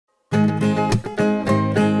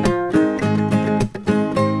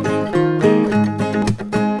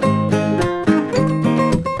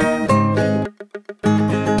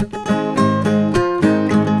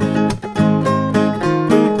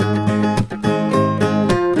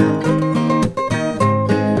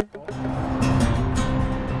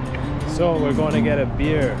we're going to get a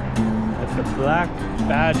beer at the Black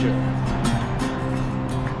Badger.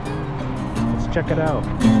 Let's check it out.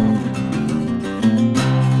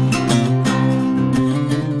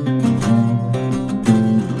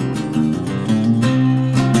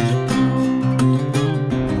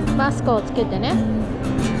 Mask をつけてね。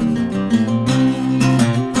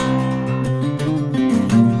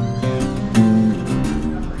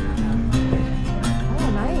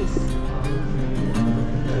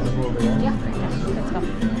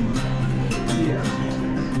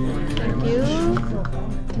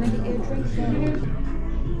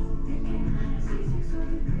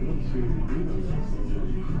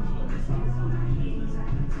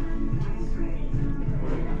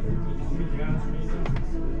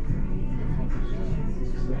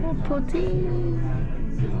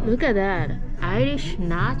Look at that Irish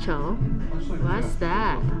nacho. What's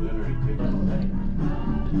that?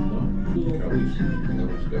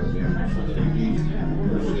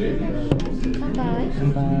 Bye.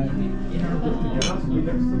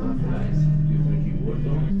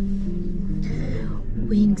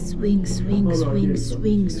 Wings, wings, wings, wings,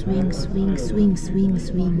 wings, wings, wings, wings,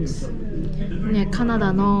 wings, wings. ね、カナ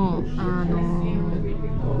ダの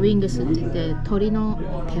ウィングスって言って鳥の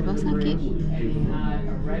手羽先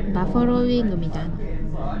バファローウィングみたいな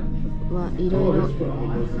はいろいろ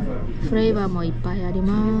フレーバーもいっぱいあり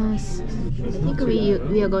ます。I think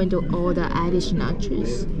we are going to order Irish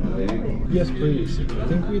nachos. Yes, please. I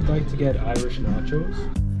think we'd like to get Irish nachos.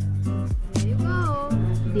 There you go.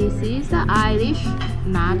 This is the Irish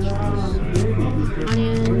nachos.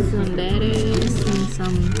 Onions and lettuce and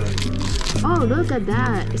some. Oh, look at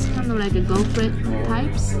that. It's kind of like a gopher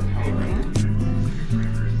types.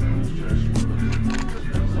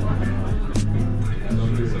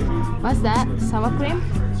 What's that? Sour cream?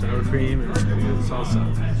 Sour cream and salsa.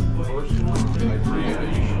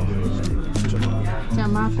 じゃあ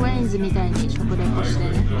マーク・ウェインズみたいに食レポして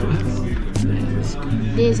ね。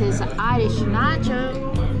This is Irish nacho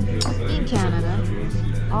in Canada.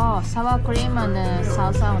 Oh, sour cream and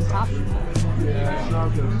salsa on top.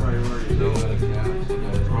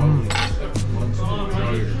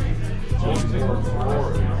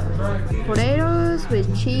 Potatoes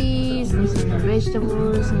with cheese and some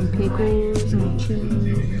vegetables and pickles and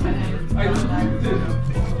cheese.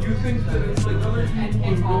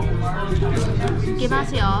 Give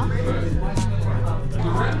us your.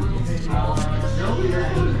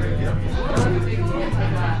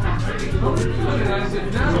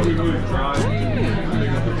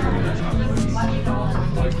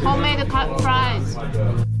 Homemade cut fries.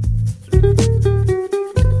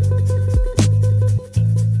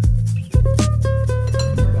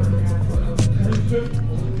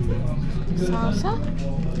 Salsa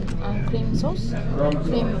and cream sauce, sour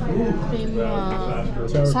cream.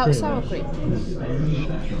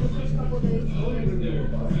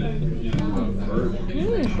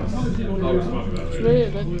 It's really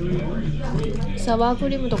good. サワーク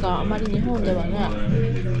リームとかあまり日本ではね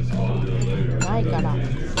ないから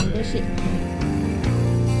嬉しい。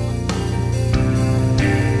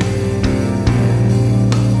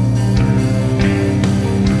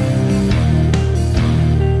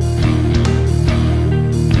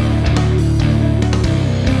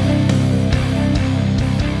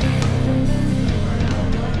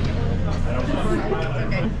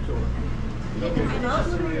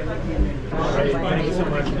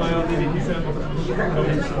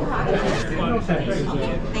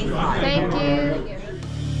Thank you.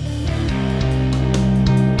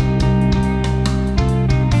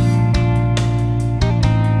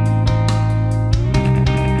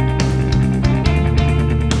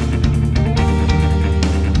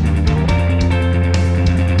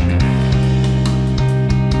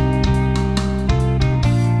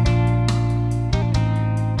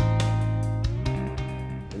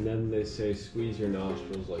 And then they say squeeze your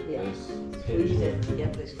nostrils like this. Squeeze it to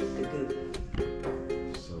get the goop.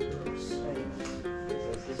 So gross.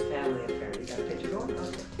 This is family affair. You got a picture going?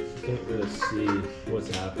 Okay. Can't really see what's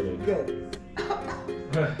happening. Good.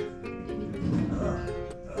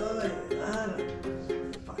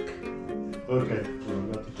 Fuck. Okay, so I've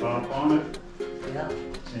got the top on it, Yeah.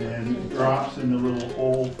 and it drops in the little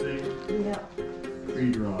hole thing, Yeah.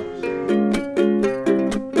 3 drops.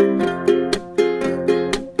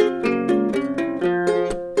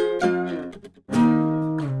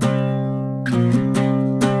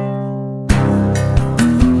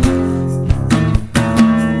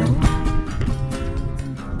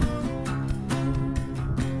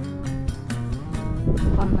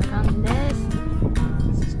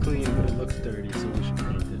 This is clean, but it looks dirty, so we should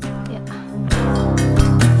paint it. Yeah.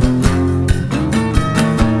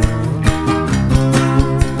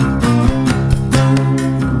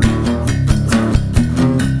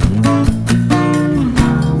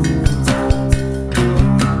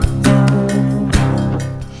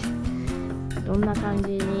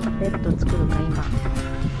 後作るか今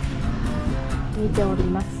見ており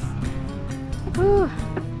ます。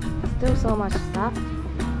Still so much stuff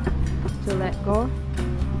to let go.